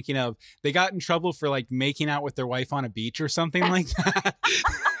person I'm thinking of. They got in trouble for like making out with their wife on a beach or something like that.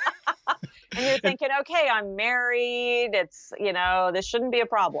 And you're thinking, okay, I'm married. It's, this shouldn't be a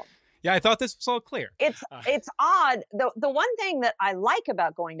problem. Yeah, I thought this was all clear. It's odd. The one thing that I like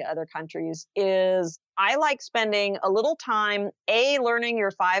about going to other countries is I like spending a little time, learning your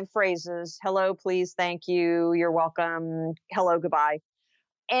 5 phrases. Hello, please, thank you, you're welcome, hello, goodbye.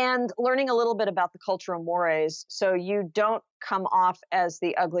 And learning a little bit about the cultural mores so you don't come off as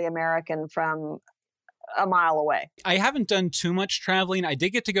the ugly American from a mile away. I haven't done too much traveling. I did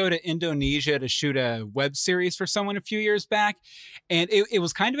get to go to Indonesia to shoot a web series for someone a few years back. And it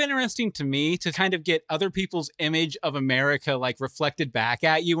was kind of interesting to me to kind of get other people's image of America like reflected back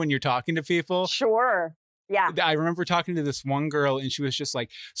at you when you're talking to people. Sure. Yeah. I remember talking to this one girl and she was just like,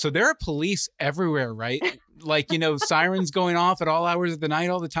 so there are police everywhere, right? Like, you know, sirens going off at all hours of the night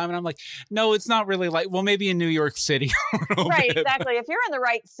all the time. And I'm like, no, it's not really like, well, maybe in New York City. Right, exactly. If you're in the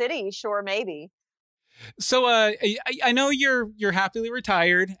right city, sure, maybe. So I know you're happily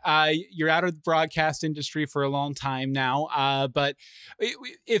retired. You're out of the broadcast industry for a long time now. But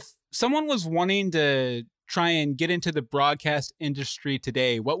if someone was wanting to try and get into the broadcast industry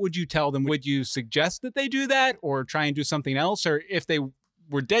today, what would you tell them? Would you suggest that they do that or try and do something else? Or if they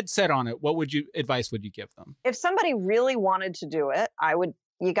were dead set on it, what advice would you give them? If somebody really wanted to do it,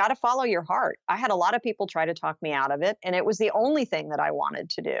 you got to follow your heart. I had a lot of people try to talk me out of it, and it was the only thing that I wanted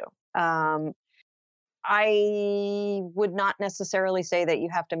to do. I would not necessarily say that you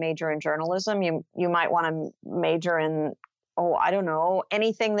have to major in journalism. You might want to major in, I don't know,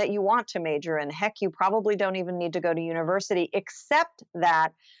 anything that you want to major in. Heck, you probably don't even need to go to university, except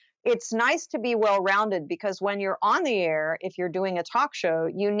that it's nice to be well-rounded, because when you're on the air, if you're doing a talk show,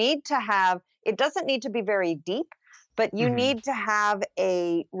 you need to have, it doesn't need to be very deep, but you need to have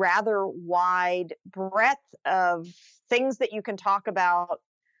a rather wide breadth of things that you can talk about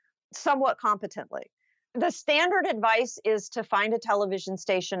somewhat competently. The standard advice is to find a television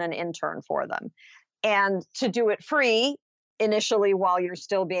station and intern for them, and to do it free initially while you're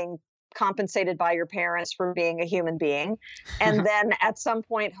still being compensated by your parents for being a human being. And then at some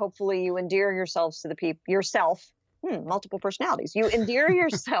point, hopefully you endear yourselves to the people, multiple personalities. You endear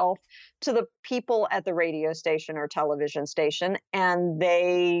yourself to the people at the radio station or television station, and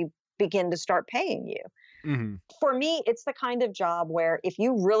they begin to start paying you. Mm-hmm. For me, it's the kind of job where if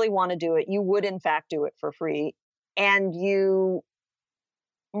you really want to do it, you would in fact do it for free. And you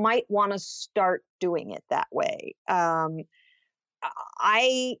might want to start doing it that way.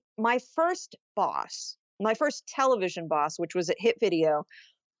 My first television boss, which was at Hit Video,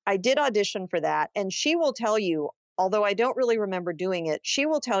 I did audition for that. And she will tell you, although I don't really remember doing it, she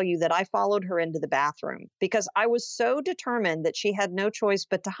will tell you that I followed her into the bathroom because I was so determined that she had no choice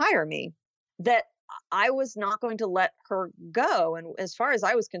but to hire me, that I was not going to let her go. And as far as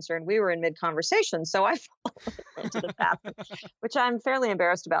I was concerned, we were in mid-conversation. So I followed her into the bathroom, which I'm fairly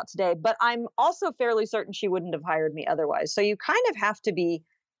embarrassed about today. But I'm also fairly certain she wouldn't have hired me otherwise. So you kind of have to be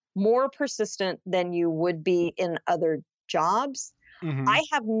more persistent than you would be in other jobs. Mm-hmm. I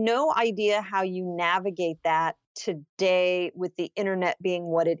have no idea how you navigate that today with the internet being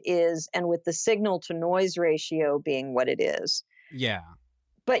what it is and with the signal to noise ratio being what it is. Yeah.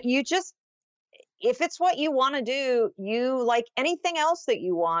 But if it's what you want to do, you, like anything else that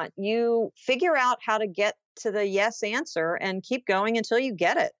you want, you figure out how to get to the yes answer and keep going until you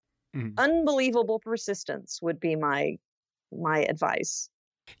get it. Mm-hmm. Unbelievable persistence would be my advice.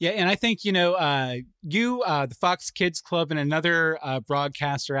 Yeah, and I think, the Fox Kids Club, and another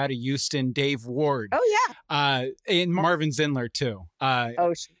broadcaster out of Houston, Dave Ward. Oh, yeah. And Marvin Zindler, too.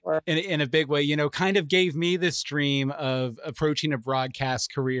 Sure. In a big way, kind of gave me this dream of approaching a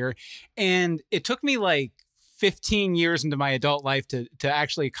broadcast career. And it took me like 15 years into my adult life to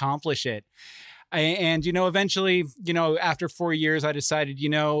actually accomplish it. And, eventually, after 4 years, I decided,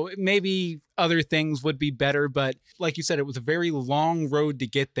 maybe other things would be better. But like you said, it was a very long road to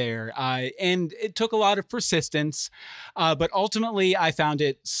get there. And it took a lot of persistence. But ultimately, I found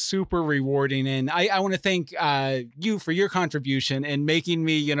it super rewarding. And I want to thank you for your contribution and making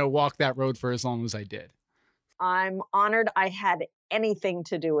me, walk that road for as long as I did. I'm honored I had anything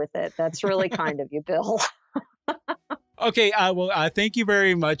to do with it. That's really kind of you, Bill. Okay, thank you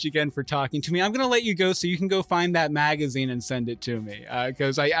very much again for talking to me. I'm going to let you go so you can go find that magazine and send it to me,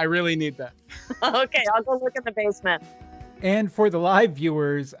 because I really need that. Okay, I'll go look in the basement. And for the live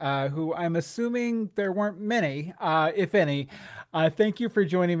viewers, who I'm assuming there weren't many, if any, thank you for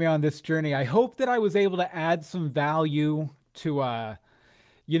joining me on this journey. I hope that I was able to add some value to,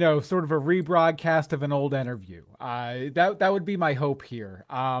 sort of a rebroadcast of an old interview. That would be my hope here.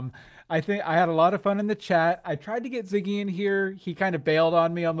 I think I had a lot of fun in the chat. I tried to get Ziggy in here. He kind of bailed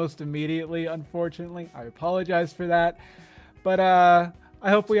on me almost immediately, unfortunately. I apologize for that. But I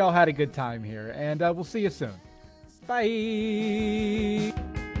hope we all had a good time here, and we'll see you soon. Bye!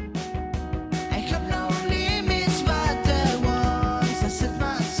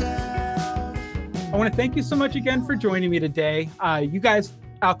 I want to thank you so much again for joining me today. You guys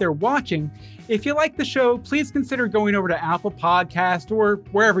out there watching, If you like the show, please consider going over to Apple Podcast or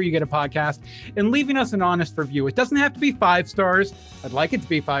wherever you get a podcast and leaving us an honest review. It doesn't have to be 5 stars. I'd like it to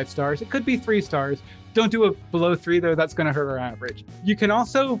be 5 stars. It could be 3 stars. Don't do it below 3, though. That's going to hurt our average. You can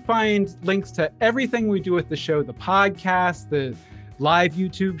also find links to everything we do with the show, the podcast, the live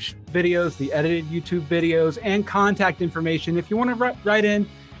YouTube videos, the edited YouTube videos, and contact information if you want to write in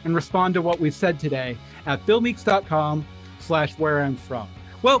and respond to what we've said today at billmeeks.com/whereimfrom.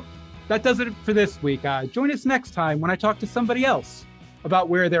 Well, that does it for this week. Join us next time when I talk to somebody else about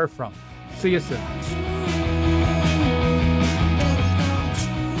where they're from. See you soon.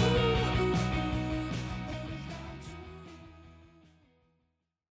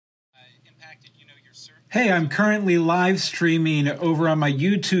 Hey, I'm currently live streaming over on my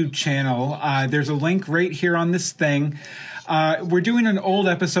YouTube channel. There's a link right here on this thing. We're doing an old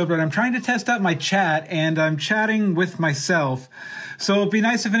episode, but I'm trying to test out my chat, and I'm chatting with myself. So it'd be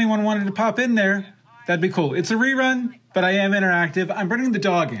nice if anyone wanted to pop in there. That'd be cool. It's a rerun, but I am interactive. I'm bringing the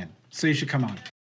dog in, so you should come on.